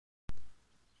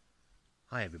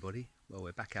Hi everybody, well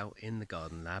we're back out in the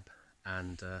garden lab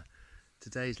and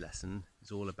today's lesson is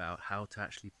all about how to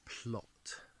actually plot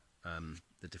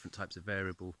the different types of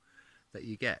variable that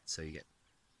you get. So you get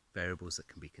variables that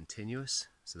can be continuous,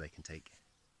 so they can take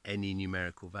any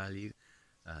numerical value,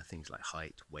 things like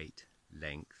height, weight,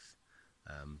 length,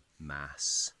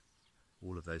 mass,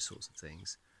 all of those sorts of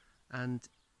things. And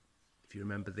if you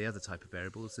remember, the other type of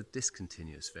variable is a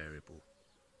discontinuous variable,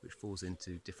 which falls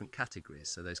into different categories.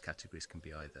 So those categories can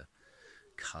be either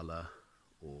colour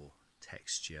or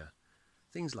texture,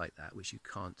 things like that, which you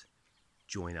can't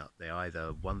join up. They're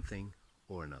either one thing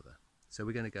or another. So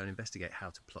we're going to go and investigate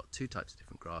how to plot two types of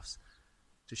different graphs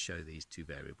to show these two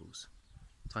variables.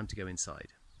 Time to go inside.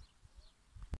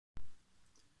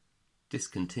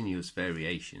 Discontinuous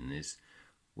variation is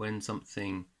when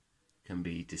something can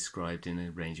be described in a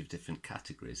range of different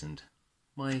categories, and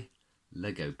my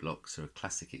Lego blocks are a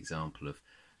classic example of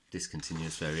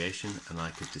discontinuous variation, and I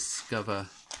could discover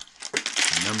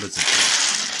the numbers of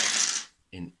blocks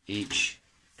in each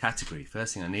category.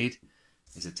 First thing I need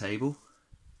is a table.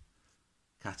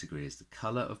 Category is the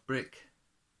colour of brick,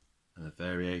 and the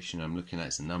variation I'm looking at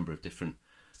is the number of different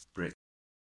bricks.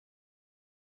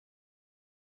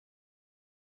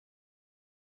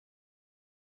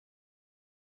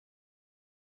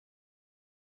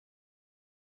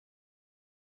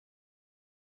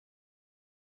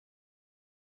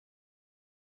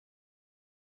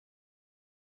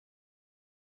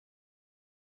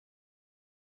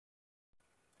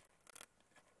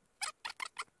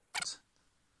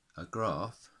 A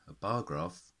graph, a bar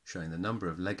graph, showing the number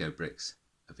of Lego bricks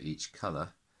of each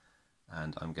colour,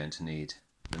 and I'm going to need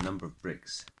the number of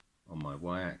bricks on my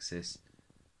y-axis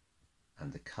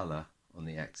and the colour on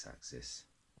the x-axis.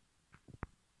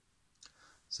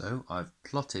 So I've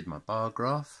plotted my bar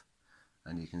graph,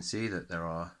 and you can see that there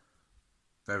are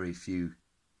very few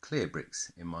clear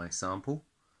bricks in my sample.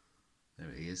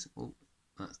 There he is. Oh,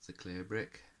 that's the clear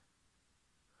brick.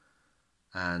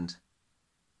 And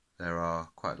there are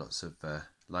quite lots of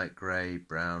light grey,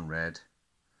 brown, red,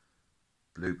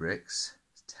 blue bricks,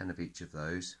 10 of each of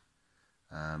those.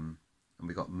 And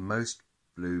we got most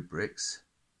blue bricks,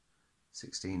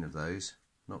 16 of those,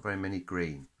 not very many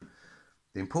green.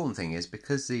 The important thing is,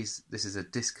 because this is a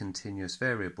discontinuous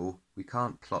variable, we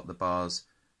can't plot the bars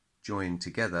joined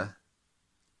together.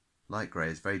 Light grey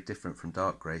is very different from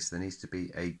dark grey, so there needs to be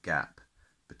a gap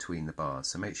between the bars.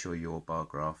 So make sure your bar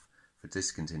graph for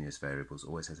discontinuous variables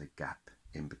always has a gap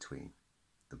in between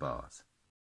the bars.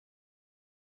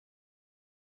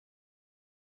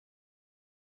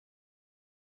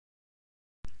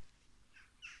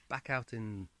 Back out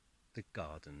in the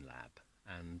garden lab,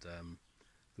 and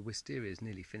the wisteria is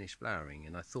nearly finished flowering,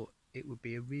 and I thought it would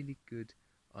be a really good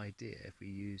idea if we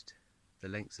used the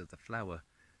lengths of the flower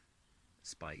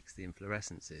spikes, the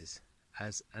inflorescences,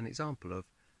 as an example of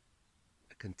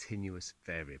a continuous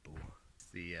variable.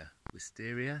 The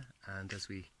wisteria, and as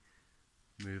we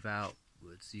move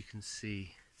outwards you can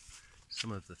see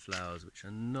some of the flowers which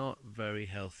are not very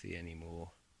healthy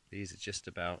anymore. These are just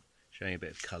about showing a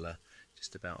bit of colour,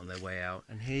 just about on their way out,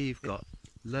 and here you've got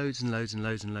loads and loads and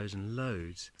loads and loads and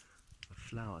loads of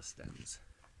flower stems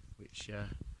which are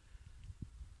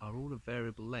all of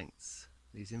variable lengths.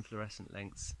 These inflorescent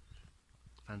lengths,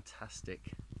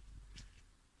 fantastic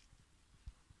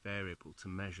variable to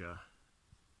measure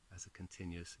as a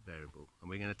continuous variable, and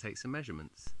we're going to take some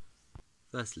measurements.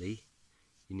 Firstly,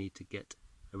 you need to get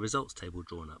a results table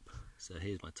drawn up. So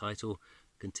here's my title: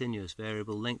 continuous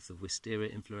variable, length of wisteria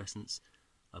inflorescence.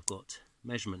 I've got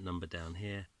measurement number down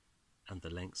here and the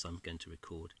lengths I'm going to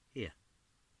record here.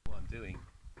 What I'm doing,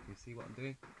 can you see what I'm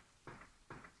doing?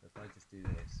 So if I just do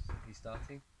this, are you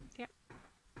starting? Yep.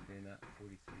 Doing that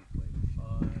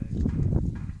 43.5,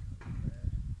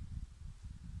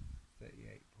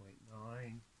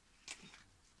 38.9.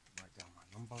 Write down my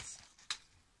numbers.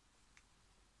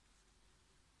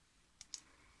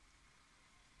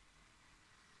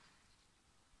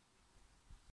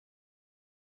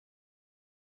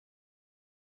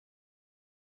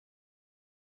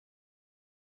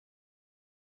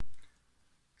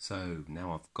 So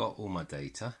now I've got all my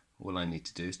data. All I need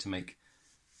to do is to make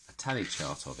a tally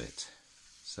chart of it.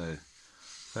 So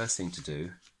first thing to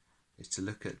do is to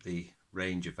look at the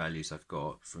range of values I've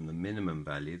got from the minimum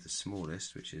value, the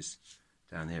smallest, which is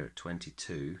down here at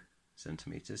 22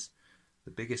 centimeters.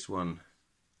 The biggest one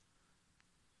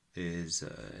is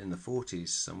in the 40s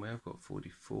somewhere. I've got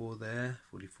 44 there,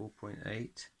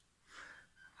 44.8,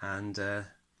 and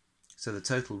so the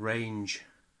total range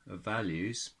of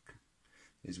values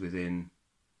is within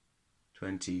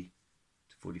 20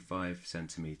 to 45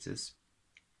 centimeters.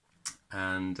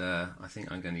 and I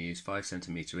think I'm going to use 5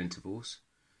 centimetre intervals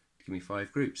to give me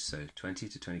 5 groups, so 20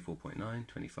 to 24.9,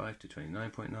 25 to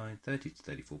 29.9, 30 to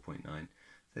 34.9,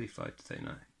 35 to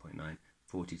 39.9,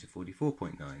 40 to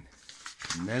 44.9.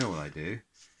 And then all I do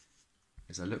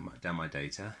is I look down my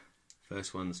data.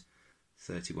 First one's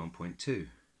 31.2,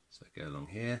 so I go along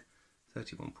here,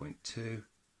 31.2,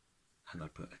 and I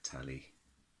put a tally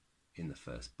in the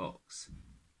first box.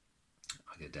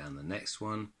 I go down the next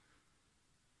one,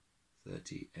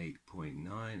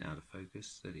 38.9, out of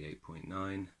focus, 38.9,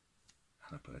 and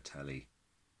I put a tally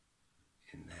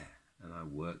in there, and I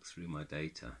work through my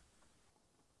data.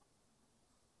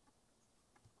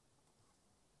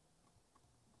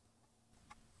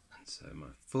 And so my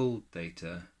full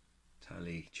data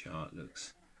tally chart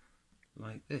looks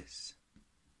like this.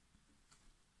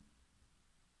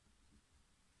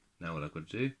 Now what I've got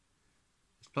to do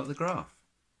is plot the graph.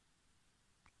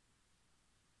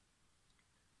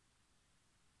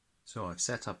 So I've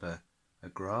set up a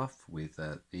graph with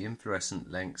the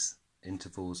inflorescent lengths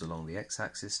intervals along the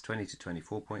x-axis, 20 to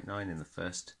 24.9 in the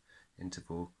first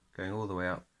interval, going all the way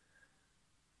up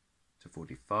to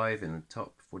 45 in the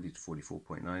top, 40 to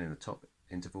 44.9 in the top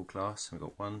interval class. We've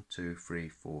got 1, 2, 3,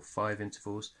 4, 5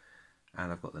 intervals,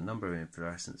 and I've got the number of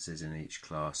inflorescences in each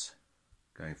class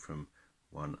going from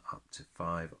 1 up to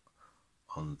 5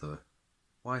 on the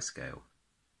Y scale.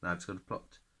 Now I've just got to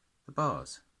plot the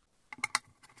bars.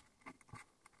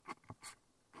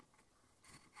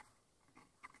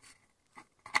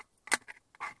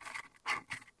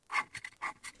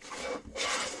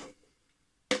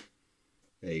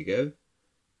 There you go.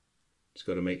 Just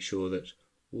got to make sure that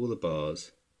all the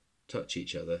bars touch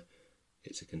each other.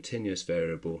 It's a continuous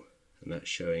variable, and that's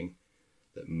showing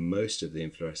that most of the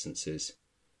inflorescences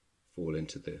fall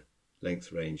into the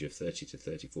length range of 30 to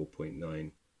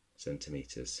 34.9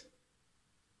 centimeters.